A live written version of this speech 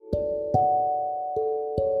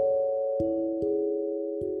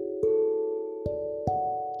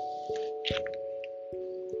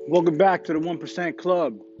Welcome back to the 1%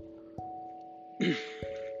 Club.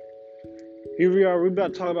 Here we are. We're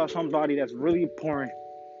about to talk about somebody that's really important,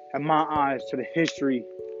 in my eyes, to the history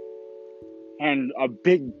and a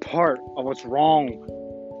big part of what's wrong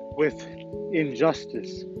with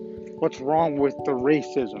injustice, what's wrong with the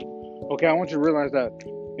racism. Okay, I want you to realize that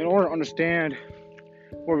in order to understand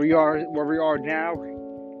where we are now,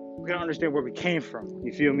 we gotta understand where we came from.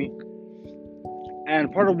 You feel me?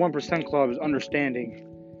 And part of 1% Club is understanding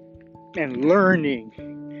and learning,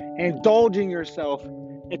 indulging yourself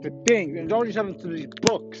into things, indulging yourself into these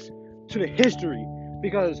books, to the history,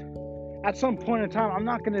 because at some point in time, I'm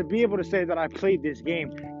not going to be able to say that I played this game,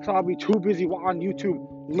 because I'll be too busy on YouTube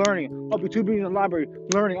learning, I'll be too busy in the library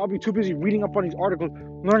learning, I'll be too busy reading up on these articles,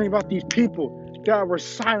 learning about these people that were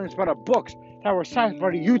silenced by the books, that were silenced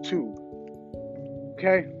by the YouTube,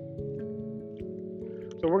 okay?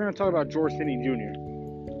 So we're going to talk about George Stinney Jr.,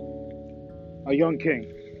 a young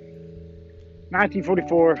king.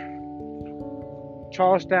 1944,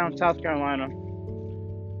 Charlestown, South Carolina.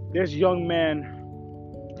 This young man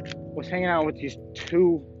was hanging out with these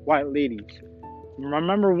two white ladies. I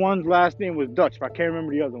remember one's last name was Dutch, but I can't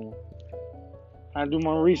remember the other one. I do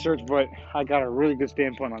my research, but I got a really good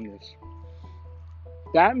standpoint on this.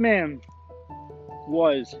 That man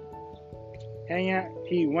was hanging out.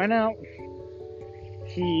 He went out.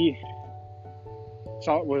 He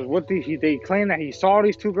was with they claimed that he saw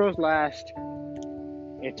these two girls last.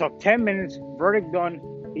 It took 10 minutes, verdict done,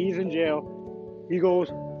 he's in jail. He goes,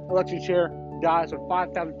 electric chair, dies with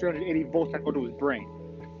 5,380 volts that go to his brain.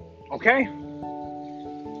 Okay?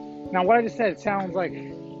 Now, what I just said sounds like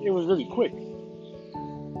it was really quick.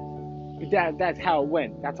 That's how it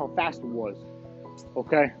went. That's how fast it was.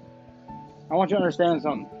 Okay? I want you to understand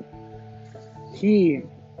something. He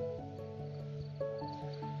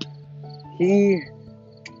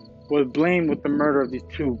was blamed with the murder of these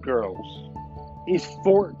two girls. He's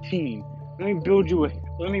 14. Let me build you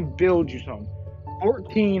something.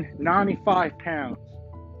 14, 95 pounds.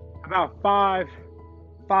 About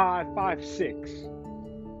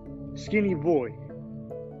 5'6". Skinny boy.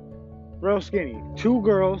 Real skinny. Two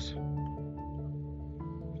girls.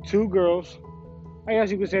 I guess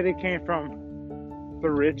you could say they came from the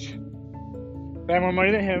rich. They had more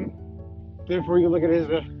money than him. Therefore, you look at his,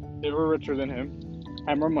 they were richer than him.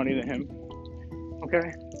 Had more money than him.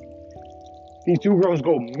 Okay? These two girls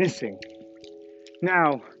go missing.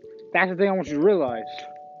 Now, that's the thing I want you to realize.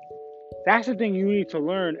 That's the thing you need to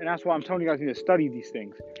learn, and that's why I'm telling you guys you need to study these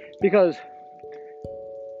things. Because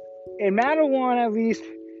in Madawan, at least,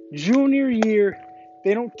 junior year,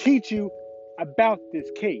 they don't teach you about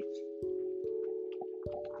this case.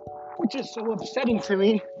 Which is so upsetting to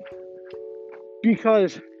me,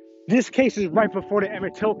 because this case is right before the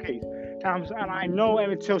Emmett Till case. And I know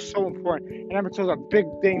Emmett Till's so important, and Emmett Till's a big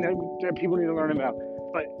thing that people need to learn about.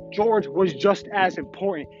 But George was just as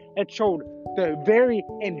important. It showed the very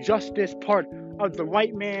injustice part of the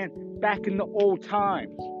white man back in the old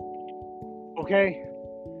times. Okay?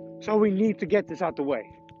 So we need to get this out the way.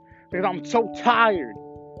 Because I'm so tired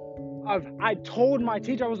I told my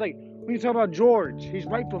teacher, I was like, we need to talk about George. He's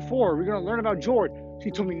right before. We're going to learn about George.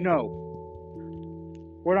 She told me, no.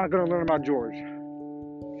 We're not going to learn about George.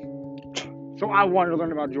 So I wanted to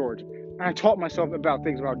learn about George. And I taught myself about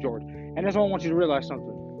things about George. And that's why I want you to realize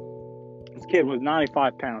something. This kid was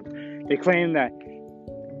 95 pounds. They claimed that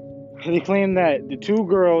the two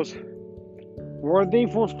girls, where they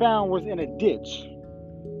were found was in a ditch.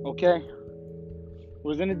 Okay?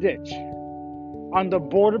 Was in a ditch. On the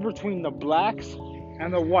border between the blacks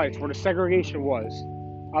and the whites, where the segregation was.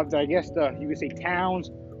 Of the, I guess you could say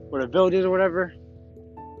towns, or the villages or whatever.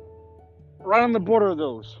 Right on the border of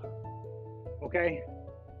those. Okay?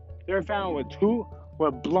 They're found with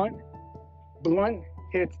blunt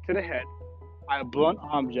hits to the head by a blunt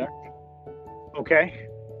object. Okay?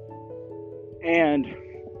 And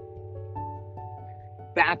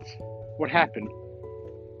that's what happened.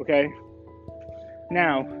 Okay?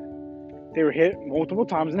 Now, they were hit multiple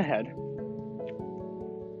times in the head.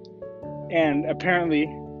 And apparently,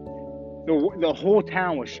 the whole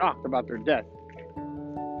town was shocked about their death.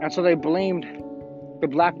 And so they blamed the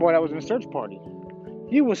black boy that was in the search party.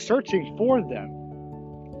 He was searching for them.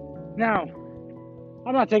 Now,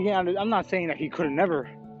 I'm not saying that he could have never,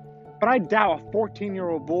 but I doubt a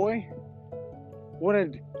 14-year-old boy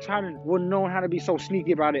would know how to be so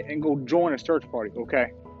sneaky about it and go join a search party,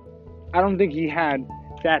 okay? I don't think he had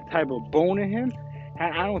that type of bone in him,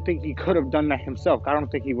 and I don't think he could have done that himself. I don't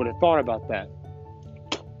think he would have thought about that.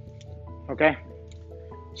 Okay?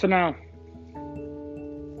 So now,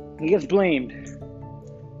 he gets blamed.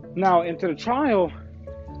 Now, into the trial,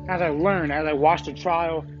 as I watched the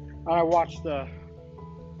trial, I watched the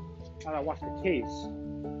case,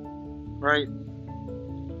 right?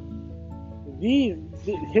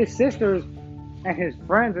 His sisters and his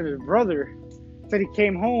friends and his brother said he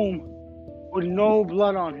came home with no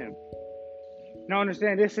blood on him. Now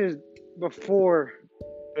understand, this is before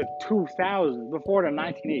the 2000s, before the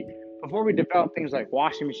 1980s, before we developed things like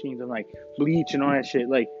washing machines and like bleach and all that shit.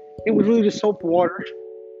 Like, it was really just soap water,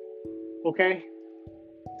 okay?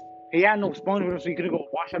 He had no sponge with him, so he couldn't go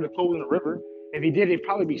wash out the clothes in the river. If he did, it'd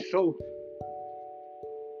probably be soaked.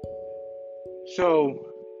 So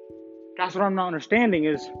that's what I'm not understanding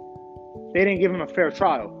is they didn't give him a fair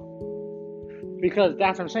trial. Because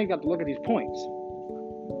that's what I'm saying, you got to look at these points.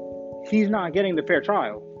 He's not getting the fair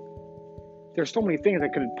trial. There's so many things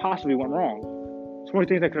that could have possibly went wrong. So many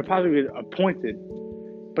things that could have possibly been appointed.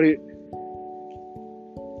 But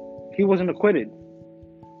he wasn't acquitted.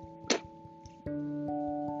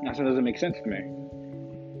 That's what doesn't make sense to me.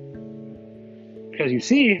 Because you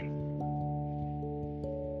see,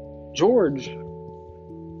 George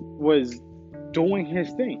was doing his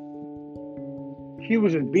thing. He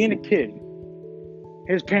was just being a kid.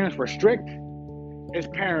 His parents were strict. His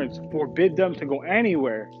parents forbid them to go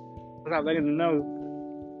anywhere without letting them know,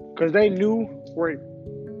 because they knew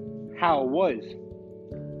how it was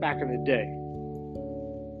back in the day.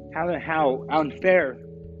 How unfair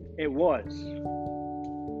it was.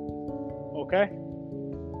 Okay?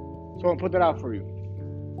 So I'll put that out for you.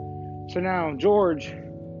 So now George,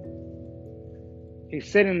 he's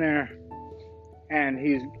sitting there and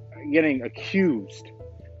he's getting accused.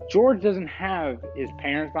 George doesn't have his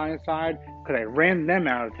parents by his side because I ran them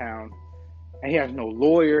out of town, and he has no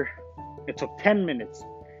lawyer. It took 10 minutes,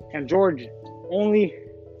 and George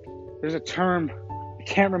there's a term, I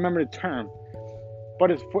can't remember the term,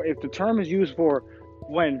 but if the term is used for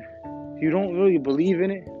when you don't really believe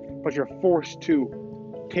in it, but you're forced to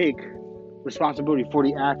take responsibility for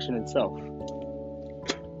the action itself.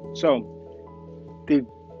 So they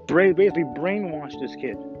basically brainwashed this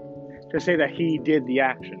kid to say that he did the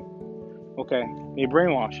action. Okay, they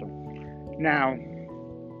brainwashed him. Now,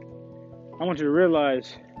 I want you to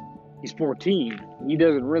realize he's 14. He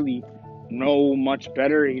doesn't really know much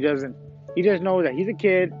better. He just knows that he's a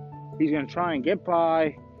kid. He's gonna try and get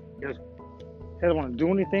by. He doesn't want to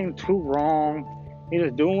do anything too wrong. He's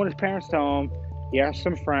just doing what his parents tell him. He has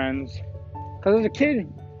some friends. Because as a kid,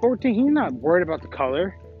 14, he's not worried about the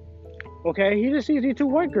color. Okay, he just sees these two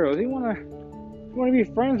white girls. He wanna be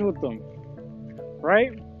friends with them,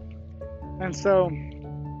 right? And so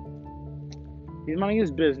he's minding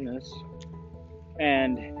his business,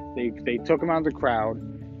 and they took him out of the crowd.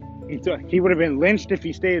 He would have been lynched if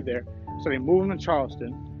he stayed there. So they moved him to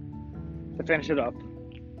Charleston to finish it up,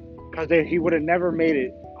 because he would have never made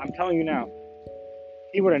it. I'm telling you now,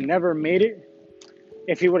 he would have never made it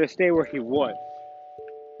if he would have stayed where he was.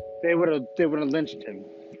 They would have lynched him.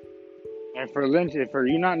 And for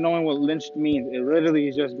you not knowing what lynched means, it literally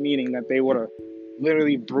is just meaning that they would have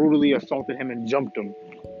literally brutally assaulted him and jumped him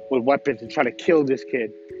with weapons and try to kill this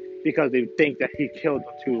kid because they think that he killed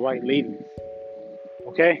the two white ladies.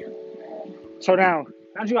 Okay? So now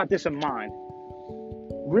you got this in mind,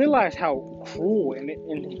 realize how cruel and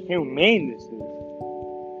inhumane this is.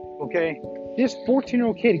 Okay? This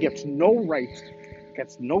 14-year-old kid gets no rights,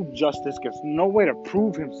 gets no justice, gets no way to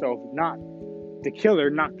prove himself not the killer,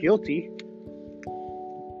 not guilty.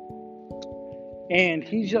 And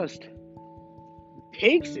he just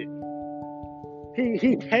takes it.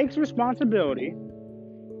 He takes responsibility,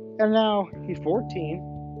 and now he's 14,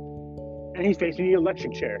 and he's facing the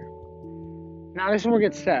electric chair. Now this is where it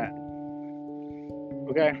gets sad.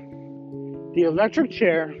 Okay? The electric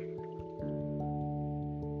chair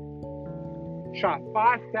shot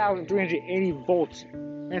 5,380 volts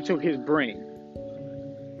into his brain.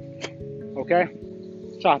 Okay?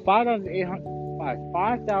 Shot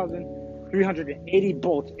 5,380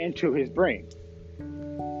 volts into his brain.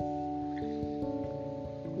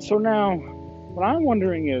 So now, what I'm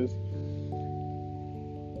wondering is,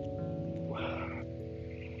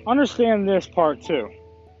 understand this part too.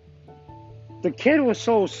 The kid was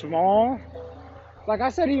so small. Like I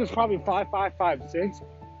said, he was probably 5'5", 5'6".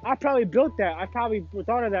 I probably built that. I probably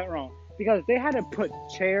thought of that wrong. Because they had to put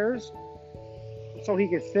chairs so he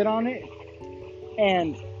could sit on it.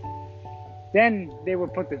 And then they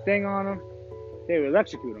would put the thing on him. They would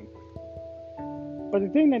electrocute him. But the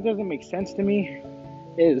thing that doesn't make sense to me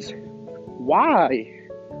is, why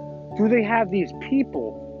do they have these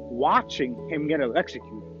people watching him get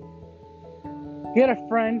electrocuted? He had a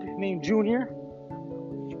friend named Junior.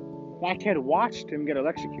 That kid watched him get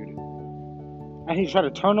electrocuted. And he tried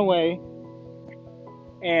to turn away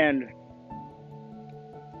and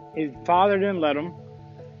His father didn't let him.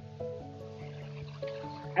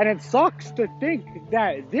 And it sucks to think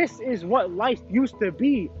that this is what life used to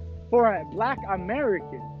be for a black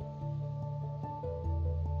American.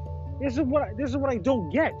 This is what I don't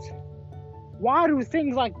get. Why do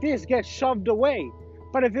things like this get shoved away?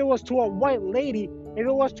 But if it was to a white lady, if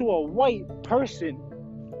it was to a white person,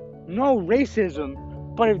 no racism.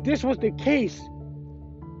 But if this was the case,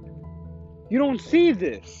 you don't see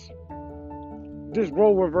this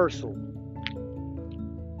role reversal.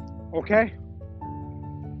 Okay?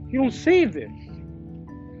 You don't see this.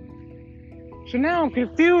 So now I'm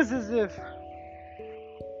confused as if,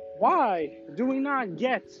 why do we not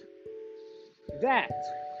get that?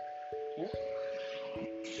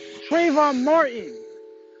 Trayvon Martin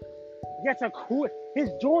gets acquitted. His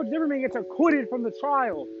George Zimmerman gets acquitted from the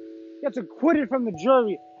trial, gets acquitted from the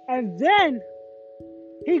jury, and then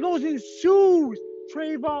he goes and sues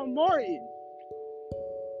Trayvon Martin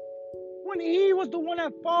when he was the one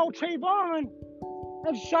that followed Trayvon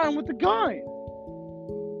and shot him with the gun.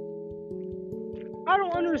 I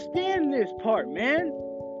don't understand this part, man.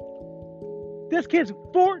 This kid's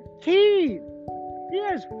 14. He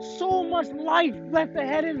has so much life left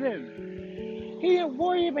ahead of him. He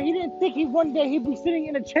didn't think one day he'd be sitting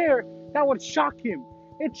in a chair that would shock him.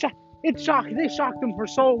 They shocked him for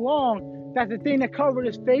so long that the thing that covered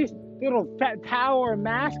his face, the little fat towel or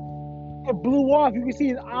mask, it blew off. You can see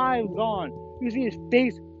his eyes gone. You can see his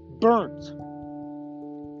face burnt.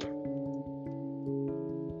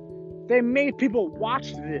 They made people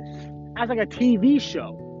watch this as like a TV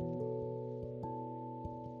show.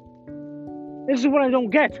 This is what I don't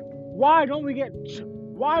get. Why don't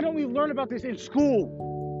we learn about this in school?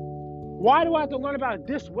 Why do I have to learn about it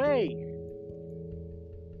this way?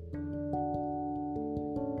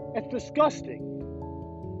 It's disgusting.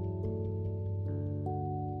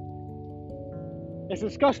 It's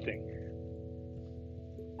disgusting.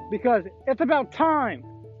 Because it's about time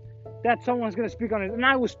that someone's going to speak on it. And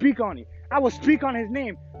I will speak on it. I will speak on his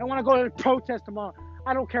name. And when I go to the protest tomorrow,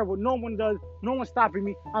 I don't care what no one does. No one's stopping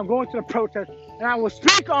me. I'm going to the protest. And I will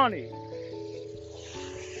speak on it.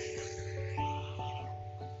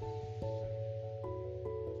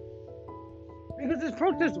 Because this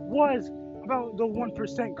protest was about the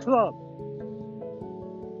 1% club.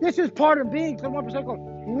 This is part of being the 1% club.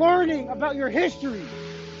 Learning about your history.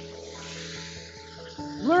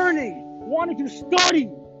 Learning. Wanting to study.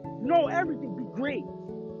 Know everything. Be great.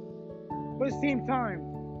 But at the same time,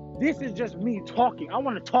 this is just me talking. I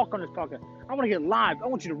want to talk on this podcast. I want to get live. I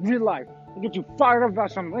want you to realize and get you fired up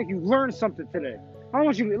about something. Make you learn something today. I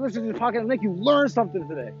want you to listen to the podcast and make you learn something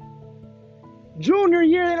today. Junior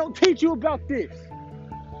year, they don't teach you about this.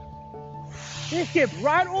 They skip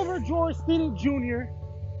right over George Stinney Jr.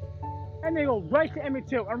 and they go right to Emmett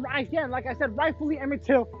Till. And again, like I said, rightfully Emmett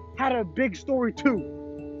Till had a big story too.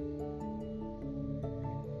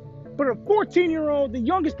 But a 14-year-old, the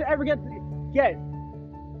youngest to ever get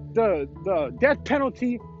the death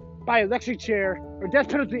penalty by electric chair, or death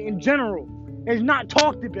penalty in general, is not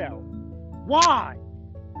talked about. Why?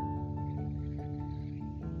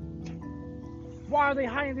 Why are they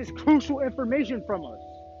hiding this crucial information from us?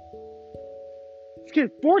 This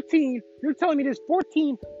kid, 14, you're telling me this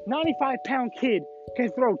 14, 95-pound kid can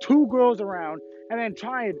throw two girls around and then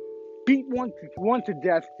try and beat one to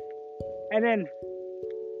death, and then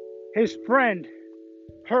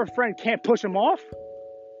her friend can't push him off?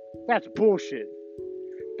 That's bullshit.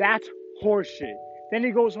 That's horseshit. Then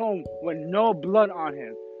he goes home with no blood on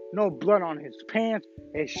him. No blood on his pants,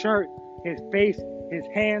 his shirt, his face, his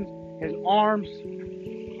hands, his arms.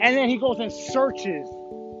 And then he goes and searches.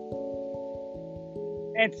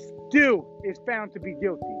 And still is found to be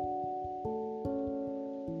guilty.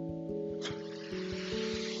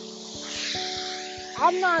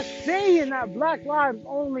 I'm not saying that Black lives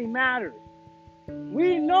only matter.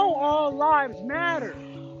 We know all lives matter.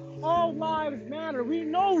 All lives matter. We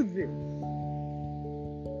know this.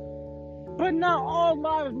 But not all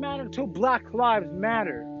lives matter until Black lives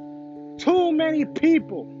matter. Too many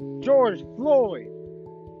people, George Floyd,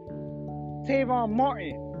 Trayvon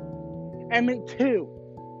Martin, Emmett Till,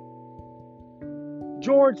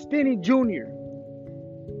 George Stinney Jr.,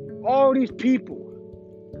 all these people.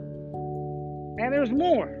 And there's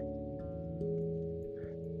more.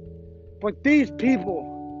 But these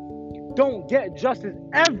people don't get justice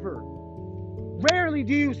ever. Rarely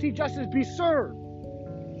do you see justice be served.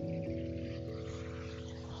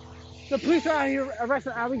 The police are out here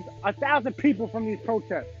arresting at least 1,000 people from these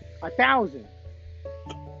protests. 1,000.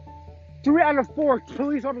 3 out of 4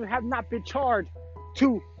 police officers have not been charged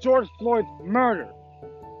to George Floyd's murder.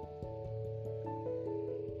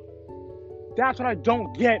 That's what I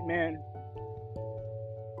don't get, man.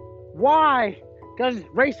 Why does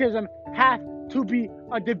racism have to be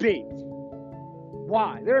a debate?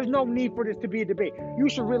 Why? There is no need for this to be a debate. You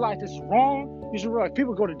should realize this is wrong. You should realize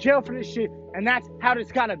people go to jail for this shit, and that's how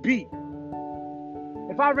this gotta be.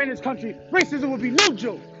 If I ran this country, racism would be no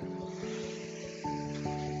joke.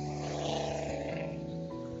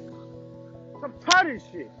 I'm tired of this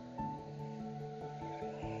shit.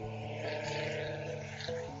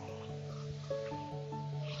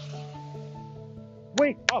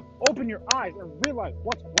 Wake up, open your eyes, and realize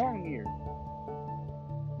what's wrong here.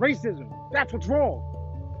 Racism, that's what's wrong.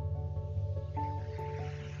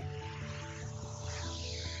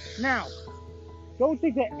 Now, don't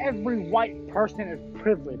think that every white person is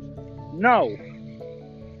privileged. No,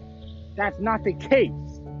 that's not the case.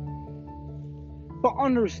 But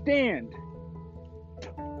understand,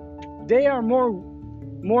 they are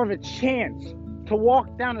more of a chance to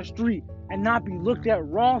walk down the street and not be looked at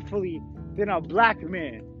wrongfully than a black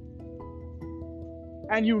man.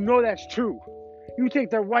 And you know that's true. You take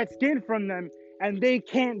their white skin from them and they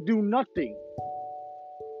can't do nothing.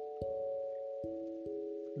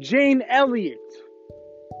 Jane Elliott,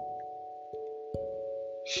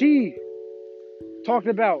 she talked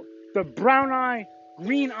about the brown eye,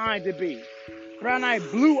 green eye debate, brown eye,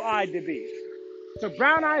 blue eye debate. So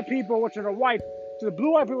brown eye people, which are the white, so the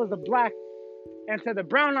blue eye people was the black, and so the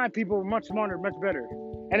brown eye people were much smarter, much better.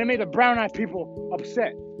 And it made the brown eye people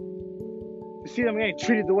upset to see them getting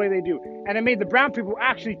treated the way they do. And it made the brown people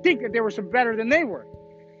actually think that they were some better than they were.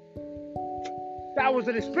 That was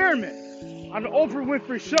an experiment on the Oprah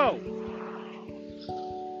Winfrey show.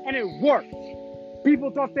 And it worked.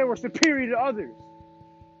 People thought they were superior to others.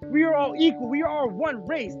 We are all equal. We are all one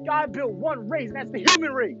race. God built one race, and that's the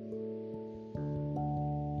human race.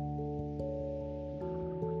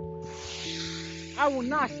 I will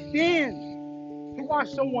not stand to watch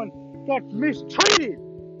someone get mistreated.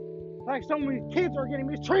 Like some of these kids are getting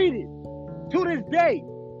mistreated. To this day.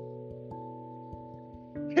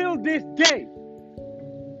 Till this day.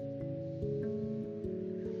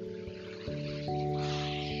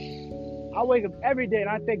 I wake up every day and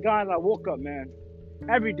I thank God I woke up, man.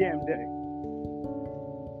 Every damn day.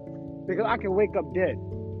 Because I can wake up dead.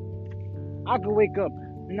 I can wake up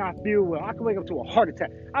and not feel well. I can wake up to a heart attack.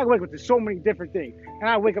 I can wake up to so many different things. And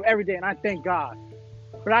I wake up every day and I thank God.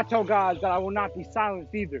 But I tell God that I will not be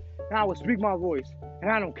silenced either. And I will speak my voice.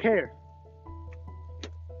 And I don't care.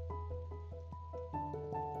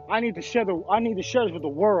 I need to share this with the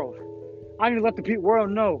world. I need to let the world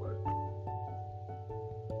know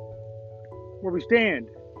where we stand.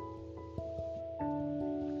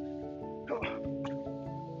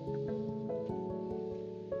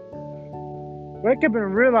 Wake up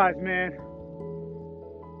and realize, man,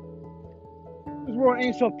 this world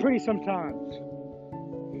ain't so pretty sometimes.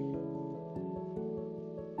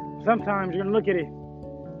 Sometimes you're gonna look at it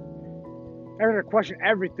and you're gonna question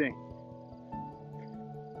everything.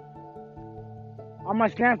 On my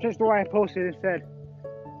Snapchat story, I posted and said,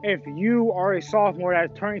 if you are a sophomore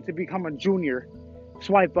that is turning to become a junior,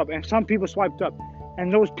 swipe up. And some people swiped up.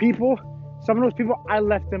 And some of those people, I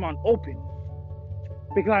left them on open.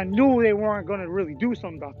 Because I knew they weren't going to really do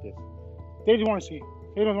something about this. They just want to see.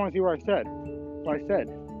 They don't want to see what I said.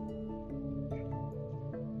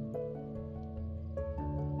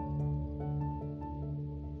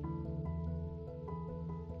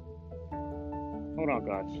 Hold on,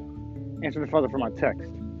 guys. Answer the father for my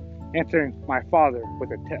text. Answering my father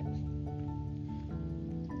with a text.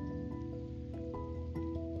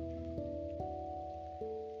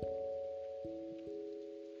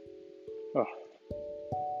 Oh.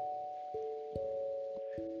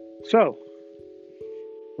 So,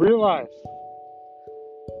 realize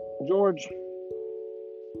George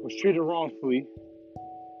was treated wrongfully,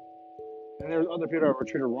 and there's other people that were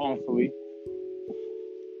treated wrongfully.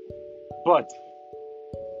 But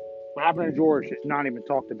what happened to George is not even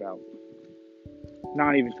talked about.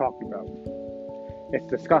 Not even talked about. It's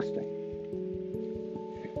disgusting.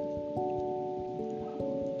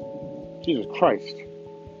 Jesus Christ.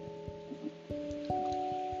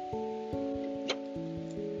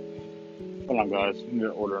 Hold on, guys. I'm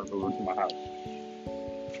going to order an Uber to my house.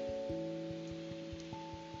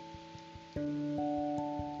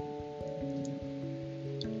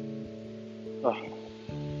 Ugh.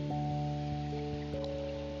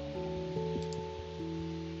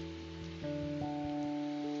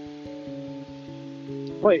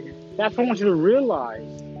 But that's what I want you to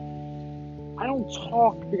realize. I don't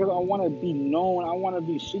talk because I want to be known. I want to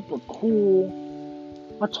be super cool.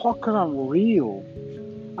 I talk because I'm real.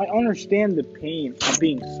 I understand the pain of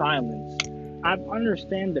being silenced. I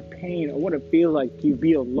understand the pain of what it feels like to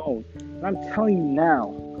be alone. And I'm telling you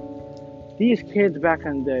now, these kids back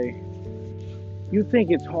in the day, you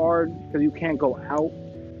think it's hard because you can't go out.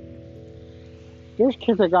 There's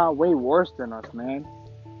kids that got way worse than us, man.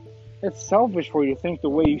 It's selfish for you to think the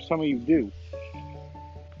way some of you do.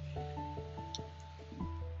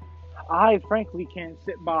 I frankly can't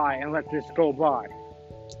sit by and let this go by.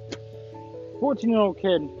 14-year-old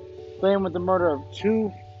kid blamed with the murder of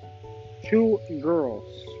two girls.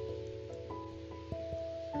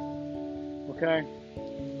 Okay?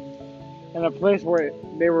 In a place where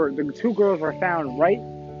the two girls were found right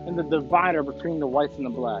in the divider between the whites and the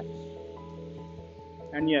blacks.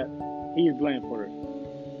 And yet, he's blamed for it.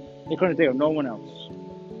 They couldn't think of no one else.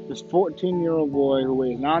 This 14-year-old boy who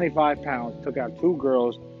weighs 95 pounds took out two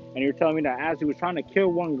girls, and you're telling me that as he was trying to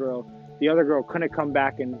kill one girl, the other girl couldn't come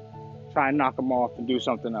back and try and knock him off and do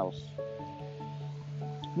something else.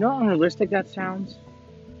 You know how unrealistic that sounds?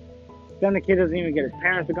 Then the kid doesn't even get his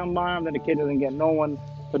parents to come by him, then the kid doesn't get no one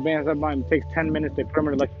to band up by him. It takes 10 minutes, they put him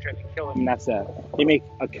in an electric chair and kill him, and that's it. They make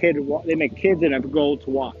kids in a goal to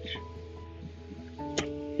watch.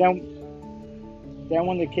 Then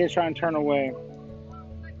when the kids try and turn away,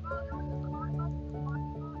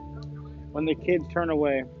 they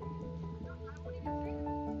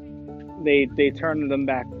turn them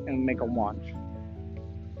back and make them watch.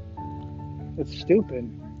 It's stupid.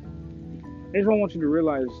 I just want you to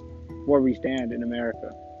realize where we stand in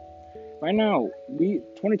America. Right now,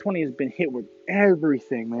 2020 has been hit with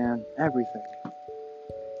everything, man. Everything.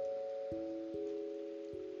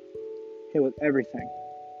 Hit with everything.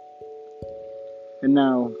 And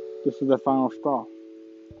now, this is the final straw.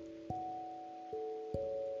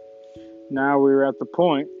 Now we're at the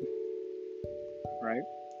point, right,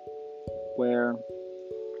 where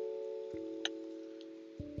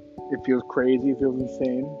it feels crazy, it feels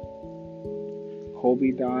insane.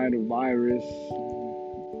 Kobe died, a virus,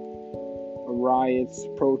 riots,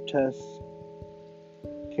 protests,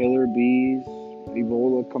 killer bees,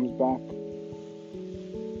 Ebola comes back.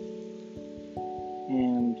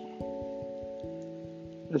 And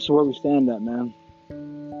this is where we stand at, man.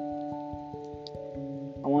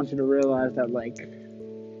 I want you to realize that, like,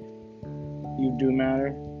 you do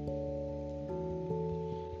matter.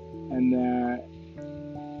 And that,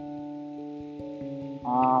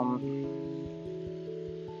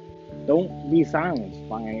 don't be silenced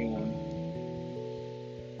by anyone.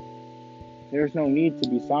 There's no need to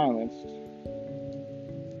be silenced.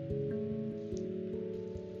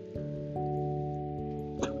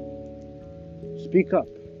 Speak up.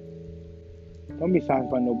 Don't be silenced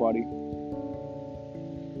by nobody.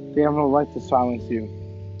 They have no right to silence you.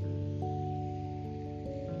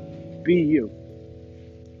 Be you.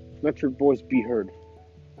 Let your voice be heard.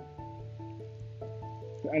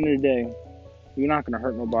 At the end of the day, you're not going to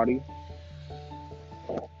hurt nobody.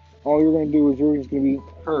 All you're going to do is you're just going to be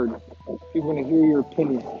heard. People are going to hear your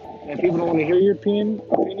opinion. And if people don't want to hear your opinion,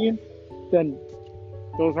 then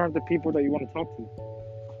those aren't the people that you want to talk to.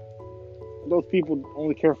 Those people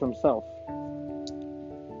only care for themselves.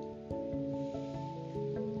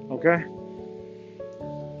 Okay?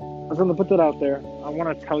 I just want to put that out there. I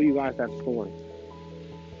want to tell you guys that story.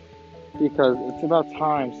 Because it's about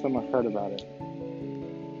time someone heard about it.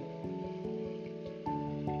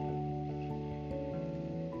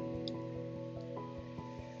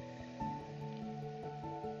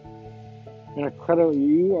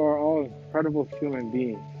 You are all incredible human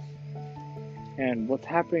beings. And what's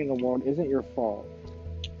happening in the world isn't your fault.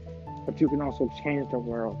 But you can also change the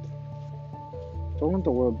world. Don't let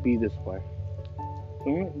the world be this way.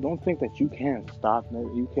 Don't think that you can't stop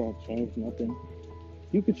it. You can't change nothing.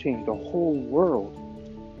 You could change the whole world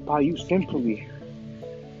by you simply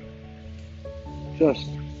just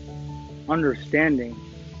understanding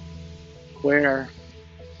where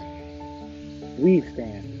we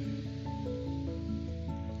stand.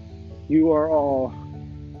 You are all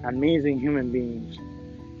amazing human beings.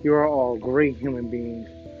 You are all great human beings.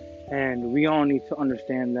 And we all need to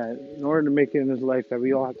understand that in order to make it in this life, that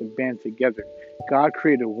we all have to band together. God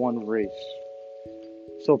created one race.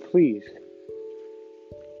 So please,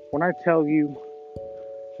 when I tell you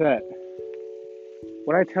on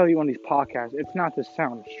these podcasts, it's not to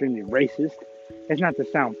sound extremely racist. It's not to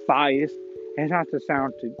sound biased. It's not to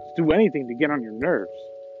sound to do anything to get on your nerves.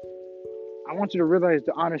 I want you to realize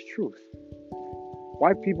the honest truth.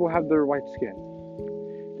 White people have their white skin.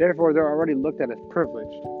 Therefore, they're already looked at as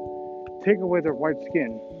privileged. Take away their white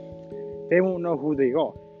skin, they won't know who they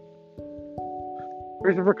are.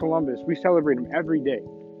 Christopher Columbus, we celebrate him every day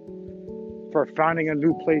for finding a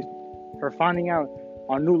new place, for finding out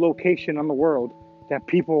a new location on the world that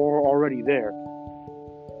people are already there.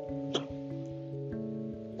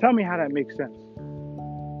 Tell me how that makes sense.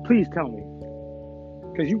 Please tell me.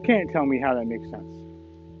 Because you can't tell me how that makes sense.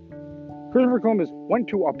 Christopher Columbus went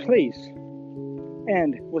to a place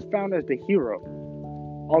and was found as the hero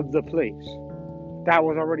of the place that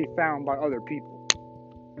was already found by other people.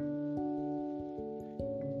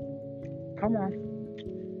 Come on.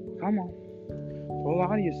 Don't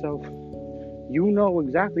lie to yourself. You know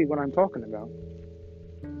exactly what I'm talking about.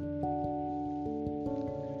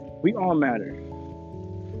 We all matter.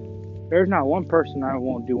 There's not one person I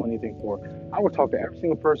won't do anything for. I will talk to every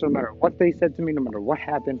single person, no matter what they said to me, no matter what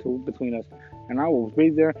happened between us. And I will be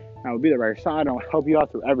there, and I will be there by your side, and I'll help you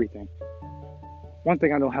out through everything. One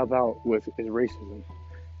thing I don't help out with is racism.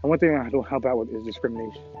 And one thing I don't help out with is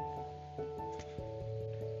discrimination.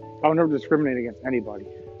 I will never discriminate against anybody.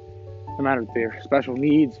 No matter if they're special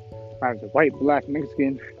needs, no matter if they're white, black,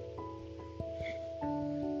 Mexican.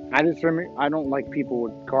 I don't like people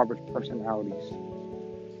with garbage personalities.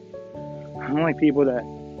 I don't like people that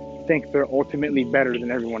think they're ultimately better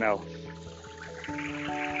than everyone else.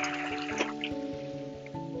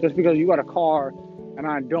 Just because you got a car and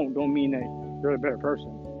I don't mean that you're a better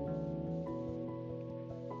person.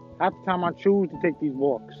 Half the time I choose to take these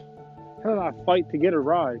walks. Hell, I fight to get a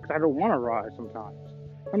ride because I don't want to ride sometimes.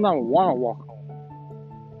 Sometimes I want to walk home.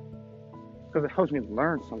 Because it helps me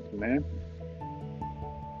learn something, man.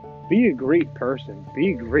 Be a great person.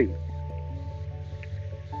 Be great.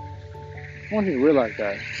 I want you to realize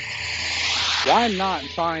that. Why not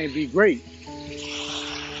try and be great?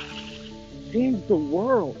 Change the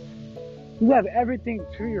world. You have everything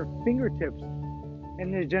to your fingertips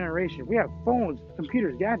in this generation. We have phones,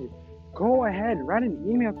 computers, gadgets. Go ahead, write an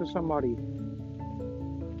email to somebody.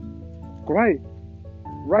 Write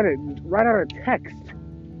out a text.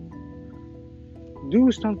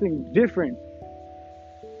 Do something different.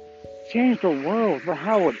 Change the world for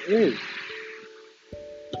how it is.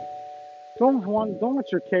 Don't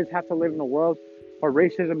let your kids have to live in a world where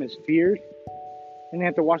racism is feared and they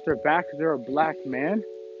have to watch their back because they're a black man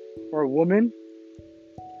or a woman.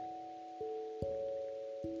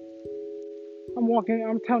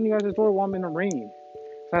 I'm telling you guys a story while I'm in the rain.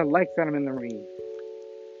 I like that I'm in the rain.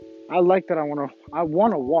 I like that I want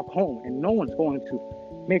to walk home and no one's going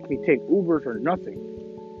to make me take Ubers or nothing.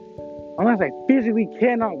 Unless I physically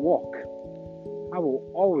cannot walk, I will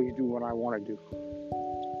always do what I want to do.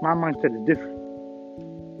 My mindset is different.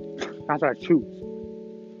 That's what I choose.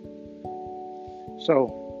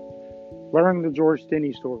 So, learn the George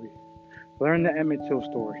Stinney story. Learn the Emmett Till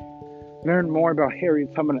story. Learn more about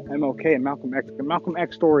Harriet Tubman and MLK and Malcolm X. The Malcolm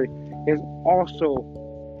X story is also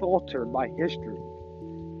filtered by history.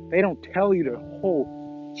 They don't tell you the whole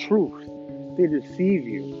truth. They deceive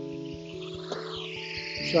you.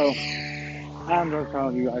 So, I'm just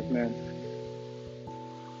telling you guys, man.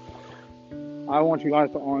 I want you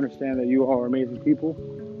guys to all understand that you are amazing people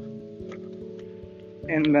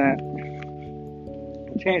and that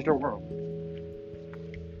change the world.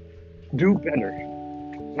 Do better,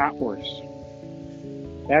 not worse.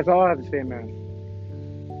 That's all I have to say, man.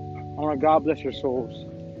 I want to God bless your souls.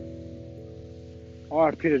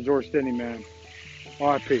 R.I.P. to George Stinney, man.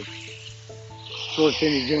 R.I.P. George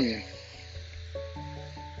Stinney Jr.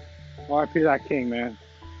 R.I.P. to that king, man.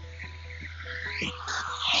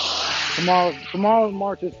 Tomorrow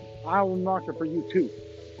marches. I will march it for you too.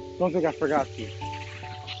 Don't think I forgot you.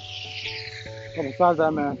 But besides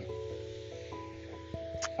that, man,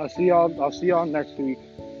 I'll see y'all next week.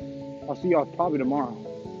 I'll see y'all probably tomorrow.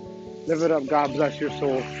 Live it up. God bless your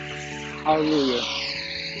soul. Hallelujah.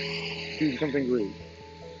 Do something great.